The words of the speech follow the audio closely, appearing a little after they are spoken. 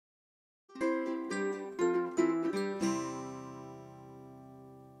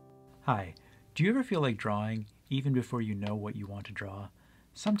Hi, do you ever feel like drawing even before you know what you want to draw?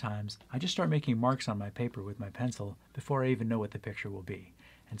 Sometimes I just start making marks on my paper with my pencil before I even know what the picture will be.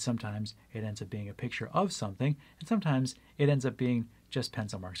 And sometimes it ends up being a picture of something, and sometimes it ends up being just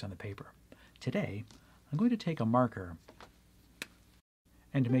pencil marks on the paper. Today, I'm going to take a marker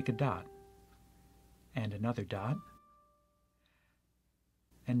and make a dot, and another dot,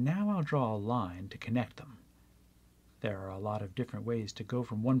 and now I'll draw a line to connect them. There are a lot of different ways to go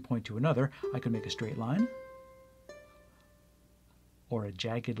from one point to another. I could make a straight line, or a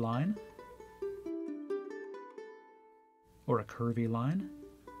jagged line, or a curvy line.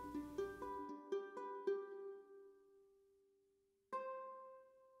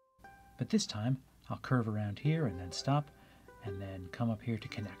 But this time, I'll curve around here and then stop, and then come up here to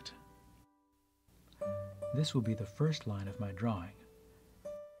connect. This will be the first line of my drawing.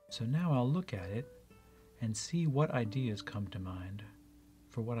 So now I'll look at it and see what ideas come to mind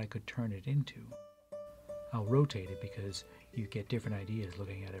for what I could turn it into. I'll rotate it because you get different ideas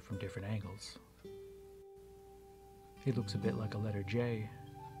looking at it from different angles. It looks a bit like a letter J,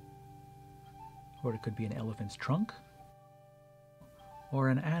 or it could be an elephant's trunk, or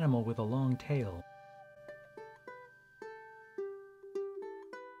an animal with a long tail.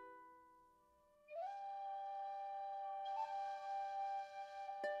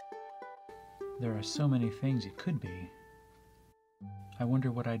 There are so many things it could be. I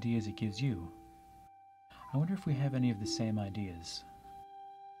wonder what ideas it gives you. I wonder if we have any of the same ideas.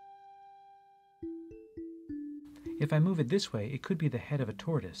 If I move it this way, it could be the head of a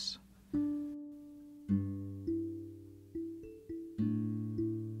tortoise. And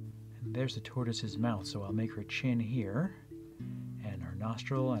there's the tortoise's mouth, so I'll make her chin here, and her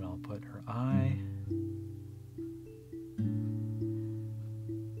nostril, and I'll put her eye.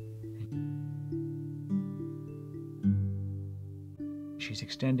 She's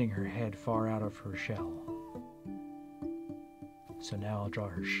extending her head far out of her shell. So now I'll draw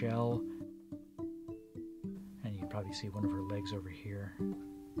her shell, and you can probably see one of her legs over here.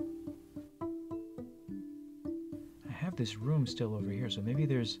 I have this room still over here, so maybe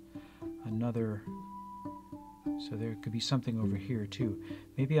there's another, so there could be something over here too.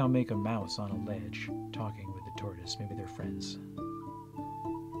 Maybe I'll make a mouse on a ledge talking with the tortoise. Maybe they're friends.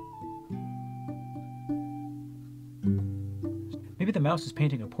 Maybe the mouse is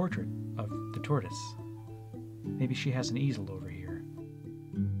painting a portrait of the tortoise. Maybe she has an easel over here.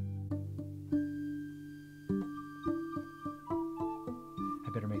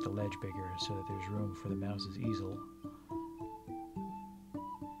 I better make the ledge bigger so that there's room for the mouse's easel.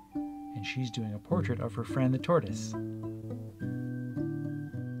 And she's doing a portrait of her friend the tortoise. And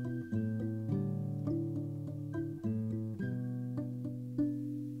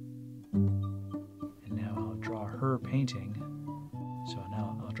now I'll draw her painting. So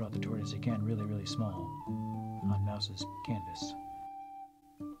now I'll draw the tortoise again really, really small on Mouse's canvas.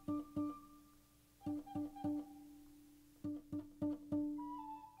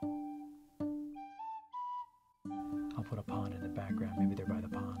 I'll put a pond in the background. Maybe they're by the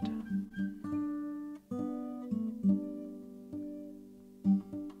pond.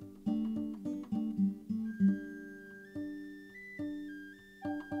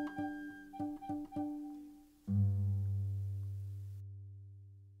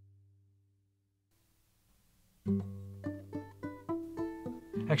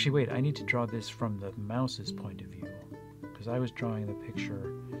 Actually, wait, I need to draw this from the mouse's point of view, because I was drawing the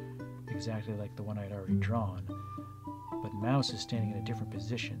picture exactly like the one I'd already drawn, but Mouse is standing in a different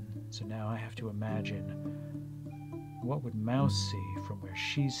position, so now I have to imagine what would Mouse see from where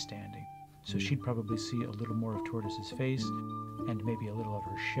she's standing. So she'd probably see a little more of Tortoise's face, and maybe a little of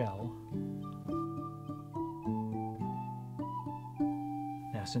her shell.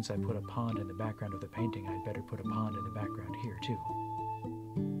 Now, since I put a pond in the background of the painting, I'd better put a pond in the background here, too.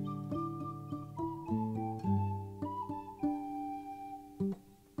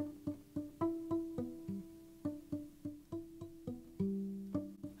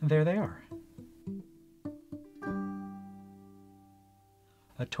 And there they are.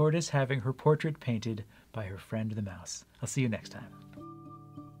 A tortoise having her portrait painted by her friend the mouse. I'll see you next time.